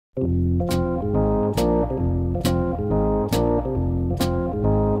Welcome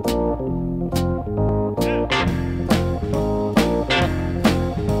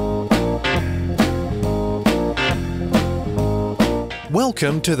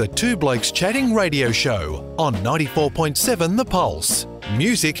to the Two Blokes Chatting radio show on 94.7 The Pulse.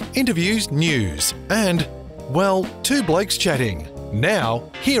 Music, interviews, news and, well, Two Blokes Chatting. Now,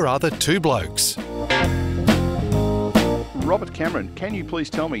 here are the two blokes. Robert Cameron, can you please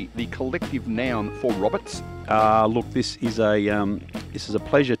tell me the collective noun for Roberts? Look, this is a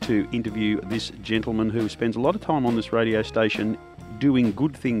pleasure to interview this gentleman who spends a lot of time on this radio station doing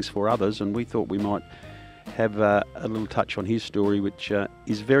good things for others, and we thought we might have a little touch on his story, which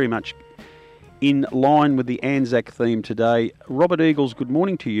is very much in line with the Anzac theme today. Robert Eagles, good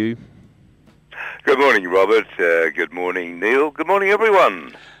morning to you. Good morning, Robert. Good morning, Neil. Good morning,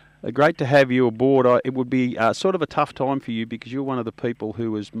 everyone. Great to have you aboard. It would be sort of a tough time for you because you're one of the people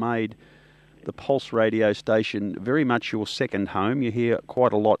who has made the Pulse radio station very much your second home. You're here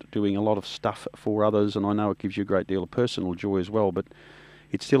quite a lot doing a lot of stuff for others, and I know it gives you a great deal of personal joy as well, but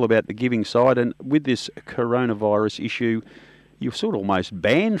it's still about the giving side. And with this coronavirus issue, you're sort of almost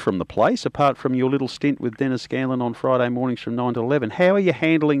banned from the place, apart from your little stint with Dennis Scanlon on Friday mornings from 9 to 11. How are you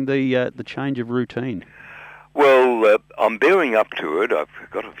handling the change of routine? Well, I'm bearing up to it. I've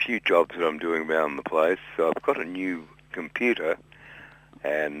got a few jobs that I'm doing around the place. So I've got a new computer,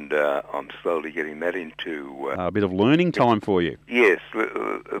 and I'm slowly getting that into... a bit of learning time for you. Yes,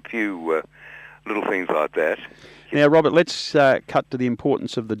 a few little things like that. Now, Robert, let's cut to the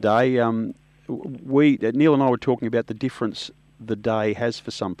importance of the day. Neil and I were talking about the difference the day has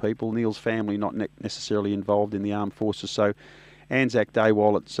for some people. Neil's family not necessarily involved in the armed forces, so Anzac Day,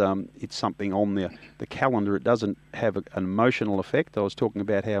 while it's something on the calendar, it doesn't have an emotional effect. I was talking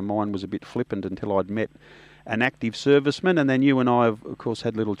about how mine was a bit flippant until I'd met an active serviceman, and then you and I have, of course,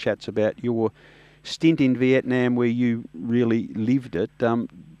 had little chats about your stint in Vietnam where you really lived it.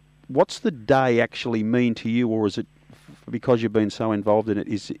 What's the day actually mean to you, or is it, because you've been so involved in it,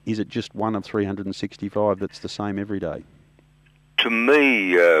 is it just one of 365 that's the same every day? To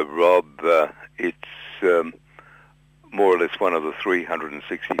me, Rob, it's more or less one of the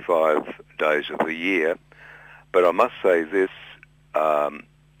 365 days of the year. But I must say this,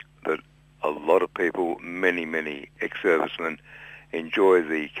 that a lot of people, many ex-servicemen, enjoy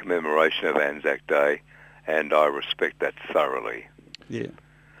the commemoration of Anzac Day, and I respect that thoroughly. Yeah.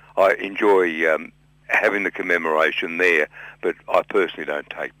 I enjoy having the commemoration there, but I personally don't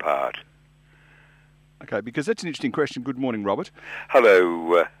take part. Okay, because that's an interesting question. Good morning, Robert.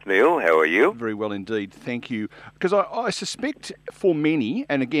 Hello, Neil. How are you? Very well indeed, thank you. Because I suspect for many,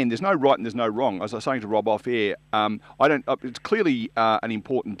 and again, there's no right and there's no wrong. As I was saying to Rob off air, it's clearly an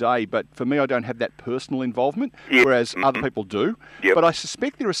important day, but for me, I don't have that personal involvement, whereas other people do. Yep. But I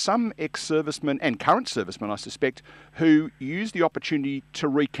suspect there are some ex-servicemen and current servicemen, I suspect, who use the opportunity to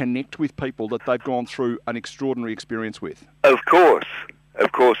reconnect with people that they've gone through an extraordinary experience with. Of course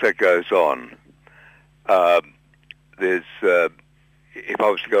that goes on. If I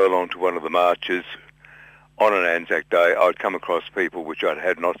was to go along to one of the marches on an Anzac Day, I'd come across people which I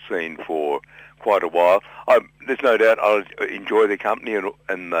had not seen for quite a while. There's no doubt I'll enjoy their company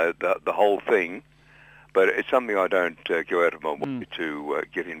and the whole thing, but it's something I don't go out of my way to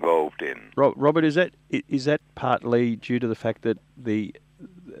get involved in. Robert, is that partly due to the fact that the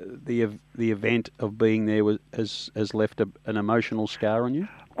event of being there has left an emotional scar on you?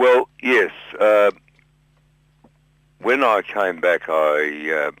 Well, yes. When I came back,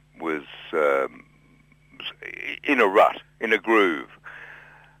 I was in a rut, in a groove,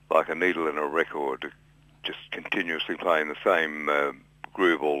 like a needle in a record, just continuously playing the same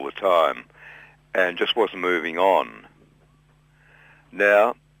groove all the time, and just wasn't moving on.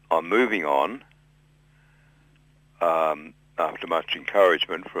 Now, I'm moving on after much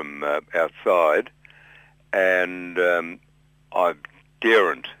encouragement from outside, and I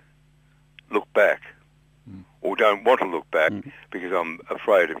daren't look back, or don't want to look back, because I'm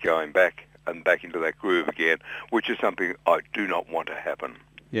afraid of going back and back into that groove again, which is something I do not want to happen.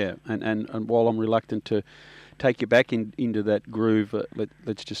 Yeah, and while I'm reluctant to take you back into that groove,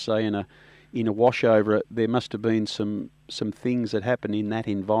 let's just say in a washover, there must have been some things that happened in that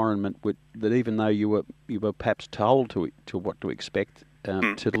environment that even though you were perhaps told to what to expect,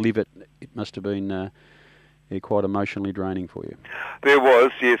 to live it must have been quite emotionally draining for you. There was,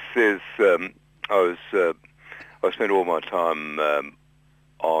 yes. I spent all my time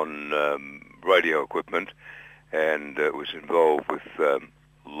on radio equipment, and was involved with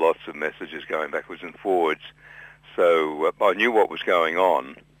lots of messages going backwards and forwards. So I knew what was going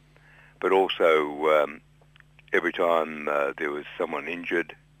on, but also every time there was someone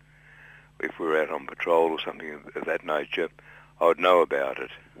injured, if we were out on patrol or something of that nature, I would know about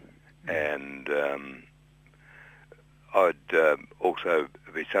it. And I'd also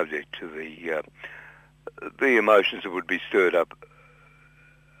be subject to the emotions that would be stirred up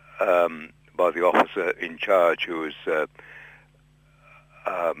by the officer in charge who was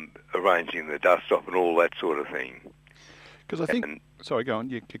arranging the dust off and all that sort of thing. Because I think... sorry, go on.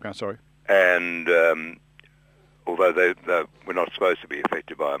 You keep going, sorry. And although they were not supposed to be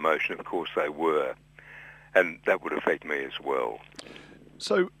affected by emotion, of course they were. And that would affect me as well.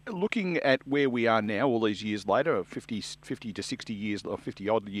 So looking at where we are now, all these years later, 50 to 60 years, or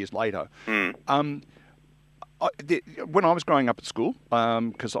 50-odd years later, when I was growing up at school,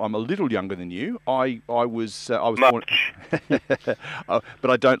 because I'm a little younger than you, I was born, but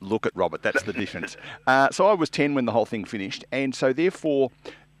I don't look at Robert. That's the difference. So I was 10 when the whole thing finished, and so therefore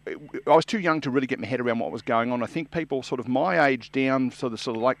I was too young to really get my head around what was going on. I think people sort of my age down, sort of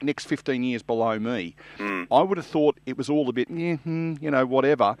like next 15 years below me, I would have thought it was all a bit,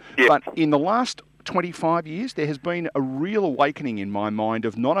 whatever. Yeah. But in the last 25 years, there has been a real awakening in my mind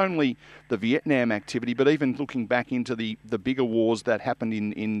of not only the Vietnam activity, but even looking back into the bigger wars that happened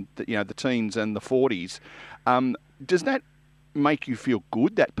in the teens and the 40s. Does that make you feel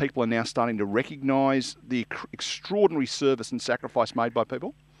good that people are now starting to recognise the extraordinary service and sacrifice made by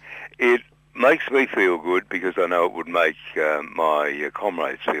people? It makes me feel good because I know it would make my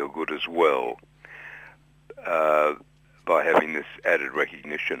comrades feel good as well by having this added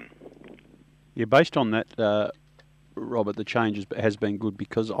recognition. Yeah, based on that, Robert, the change has been good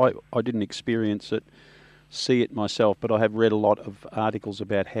because I didn't experience it, see it myself, but I have read a lot of articles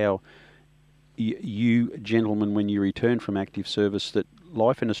about how you gentlemen, when you returned from active service, that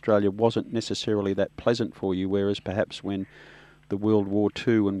life in Australia wasn't necessarily that pleasant for you, whereas perhaps when the World War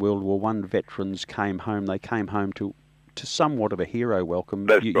II and World War I veterans came home, they came home to somewhat of a hero welcome.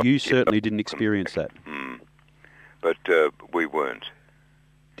 You certainly didn't experience that. But we weren't.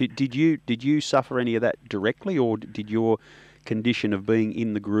 Did you suffer any of that directly, or did your condition of being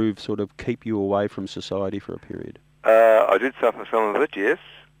in the groove sort of keep you away from society for a period? I did suffer some of it, yes.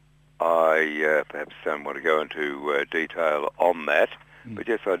 I perhaps don't want to go into detail on that, but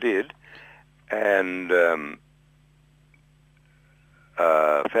yes, I did. And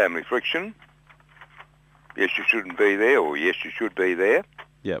family friction. Yes, you shouldn't be there, or yes, you should be there.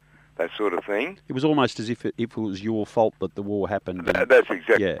 Yep. That sort of thing. It was almost as if it was your fault that the war happened. That's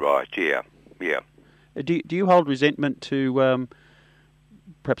exactly right, yeah. Do you hold resentment to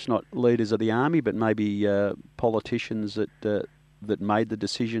perhaps not leaders of the army, but maybe politicians that made the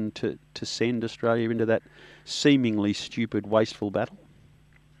decision to send Australia into that seemingly stupid, wasteful battle?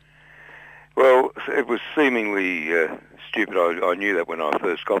 Well, it was seemingly stupid. I knew that when I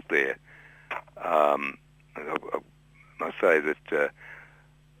first got there. I must say that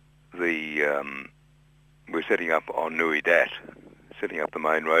we're setting up on Nui Dat, setting up the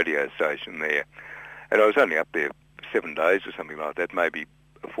main radio station there. And I was only up there 7 days or something like that, maybe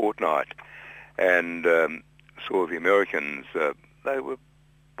a fortnight, and saw the Americans. They were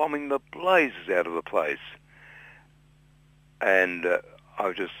bombing the blazes out of the place. And I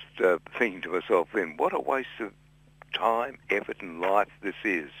was just thinking to myself then, what a waste of time, effort and life this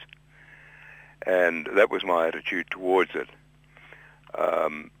is. And that was my attitude towards it.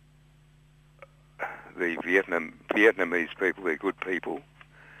 The Vietnamese people, they're good people.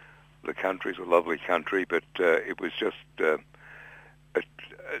 The country's a lovely country, but it was just, that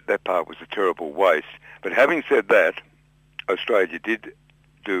part was a terrible waste. But having said that, Australia did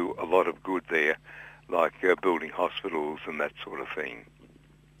do a lot of good there, like building hospitals and that sort of thing.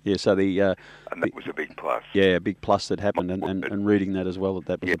 Yeah, so and that was a big plus. Yeah, a big plus that happened, and reading that as well,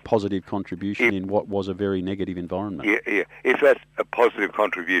 that was a positive contribution in what was a very negative environment. Yeah. If that a positive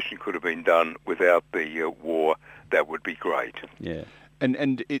contribution could have been done without the war, that would be great. Yeah.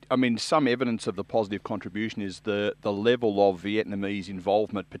 And some evidence of the positive contribution is the level of Vietnamese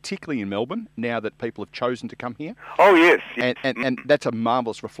involvement, particularly in Melbourne, now that people have chosen to come here. Oh, yes. And that's a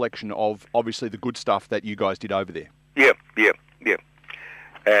marvellous reflection of, obviously, the good stuff that you guys did over there. Yeah.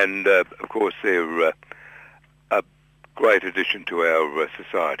 And, of course, they're a great addition to our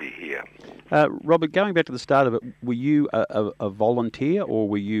society here. Robert, going back to the start of it, were you a volunteer or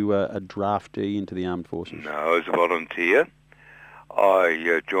were you a draftee into the armed forces? No, I was a volunteer.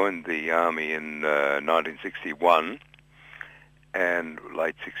 I joined the Army in 1961 and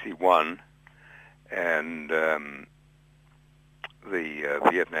late 61, and the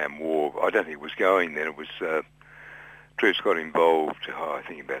Vietnam War, I don't think it was going then. It was troops got involved, I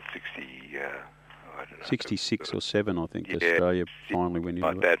think about 66 or 7, I think, Australia finally went into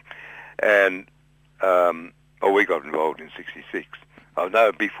like that. And we got involved in 66. Oh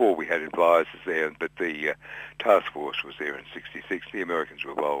no, before we had advisors there, but the task force was there in '66. The Americans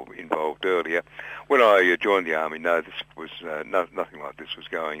were involved earlier. When I joined the Army, no, this was nothing like this was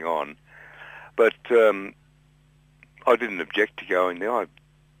going on. But I didn't object to going there. I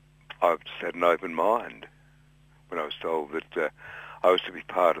just had an open mind when I was told that I was to be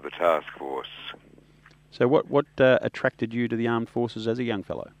part of the task force. So what attracted you to the armed forces as a young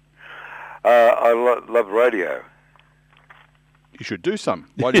fellow? I love radio. You should do some.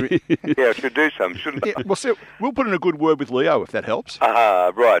 Why do you... Yeah, I should do some, shouldn't I? Yeah, well, see, we'll put in a good word with Leo if that helps.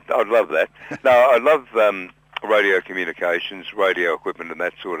 Right. I'd love that. No, I love radio communications, radio equipment and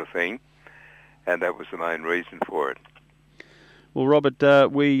that sort of thing, and that was the main reason for it. Well,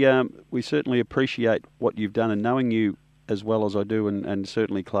 Robert, we certainly appreciate what you've done, and knowing you as well as I do, and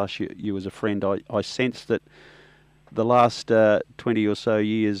certainly class you as a friend, I sense that the last 20 or so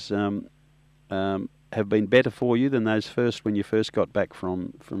years have been better for you than those when you first got back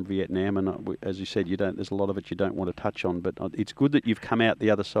from Vietnam. And as you said, there's a lot of it you don't want to touch on, but it's good that you've come out the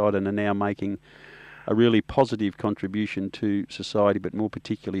other side and are now making a really positive contribution to society, but more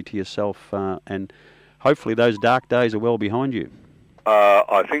particularly to yourself. And hopefully those dark days are well behind you.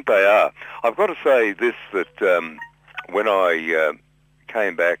 I think they are. I've got to say this, that when I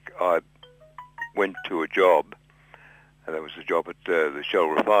came back, I went to a job, and that was a job at the Shell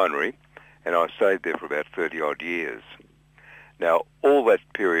refinery, and I stayed there for about 30-odd years. Now, all that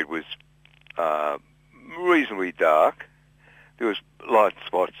period was reasonably dark. There was light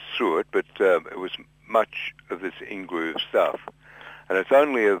spots through it, but it was much of this in-groove stuff. And it's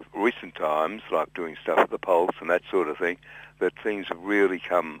only of recent times, like doing stuff at the Pulse and that sort of thing, that things have really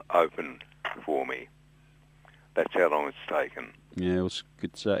come open for me. That's how long it's taken. Yeah,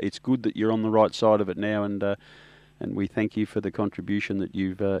 it's good that you're on the right side of it now, and we thank you for the contribution that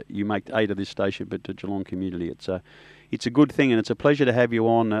you make to this station, but to Geelong community. It's a good thing, and it's a pleasure to have you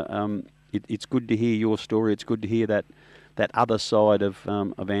on. It's good to hear your story. It's good to hear that other side of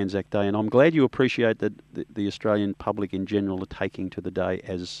Anzac Day, and I'm glad you appreciate that the Australian public in general are taking to the day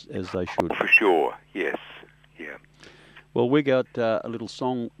as they should. For sure, yes, yeah. Well, we got a little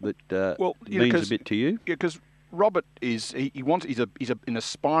song that means a bit to you. Yeah, because Robert he's an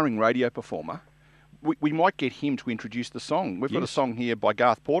aspiring radio performer. We might get him to introduce the song. We've got a song here by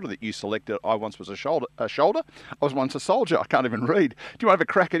Garth Porter that you selected. I once was a shoulder. I was once a soldier. I can't even read. Do you want to have a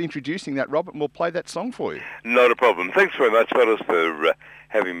crack at introducing that, Robert? And we'll play that song for you. Not a problem. Thanks very much, fellas, for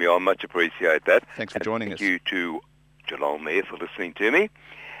having me on. Much appreciate that. Thanks for joining us. Thank you to Geelong there for listening to me.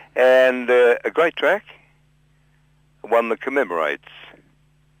 And a great track, one that commemorates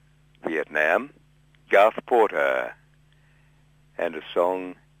Vietnam, Garth Porter, and a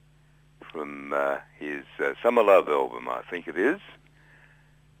song from his Summer Love album, I think it is.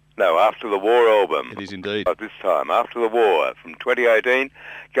 No, After the War album. It is indeed. But this time, After the War, from 2018,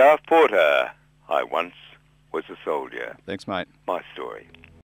 Garth Porter, I Once Was a Soldier. Thanks, mate. My story.